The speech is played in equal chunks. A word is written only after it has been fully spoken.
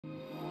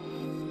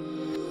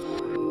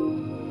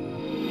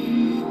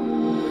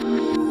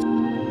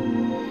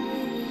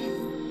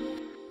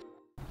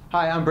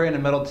Hi, I'm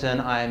Brandon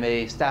Middleton. I'm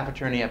a staff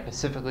attorney at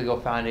Pacific Legal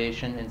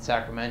Foundation in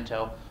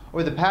Sacramento.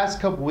 Over the past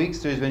couple weeks,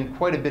 there's been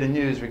quite a bit of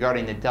news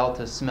regarding the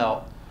Delta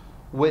smelt,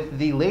 with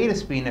the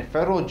latest being a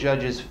federal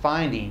judge's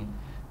finding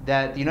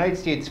that the United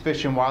States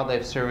Fish and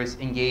Wildlife Service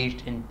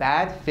engaged in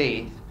bad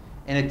faith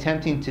in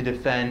attempting to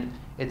defend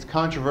its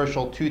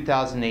controversial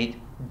 2008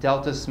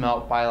 Delta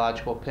smelt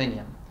biological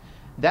opinion.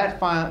 That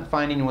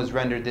finding was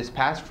rendered this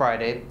past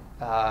Friday,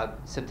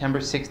 September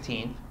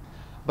 16th.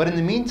 But in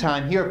the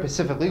meantime, here at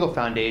Pacific Legal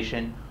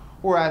Foundation,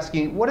 we're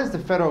asking, what is the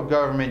federal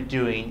government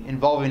doing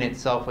involving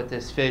itself with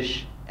this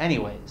fish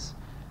anyways?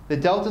 The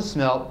Delta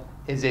smelt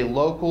is a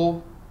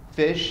local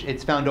fish.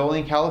 It's found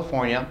only in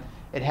California.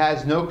 It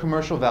has no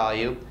commercial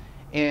value.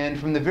 And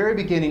from the very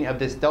beginning of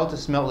this Delta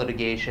smelt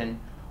litigation,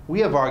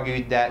 we have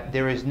argued that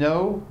there is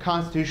no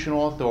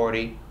constitutional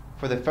authority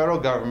for the federal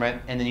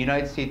government and the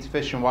United States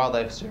Fish and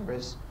Wildlife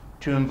Service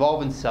to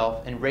involve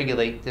itself and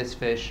regulate this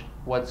fish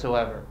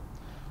whatsoever.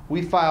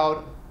 We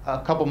filed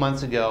a couple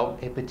months ago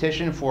a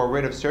petition for a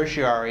writ of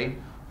certiorari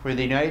for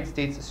the United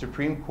States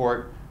Supreme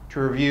Court to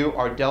review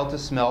our Delta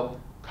smelt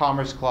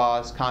Commerce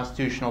Clause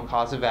constitutional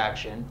cause of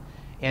action.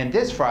 And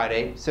this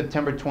Friday,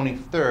 September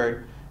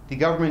 23rd, the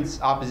government's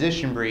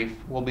opposition brief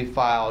will be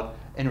filed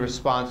in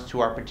response to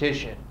our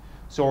petition.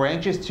 So we're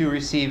anxious to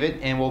receive it,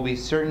 and we'll be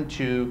certain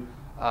to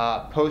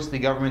post the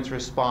government's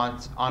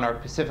response on our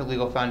Pacific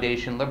Legal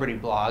Foundation Liberty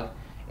blog,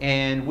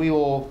 and we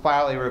will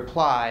file a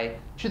reply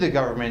to the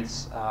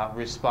government's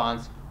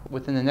response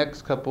within the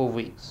next couple of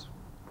weeks.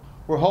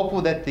 We're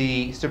hopeful that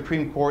the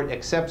Supreme Court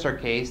accepts our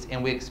case,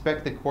 and we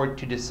expect the court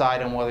to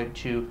decide on whether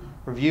to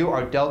review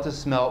our Delta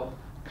smelt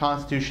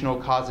constitutional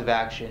cause of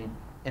action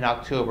in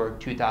October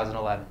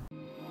 2011.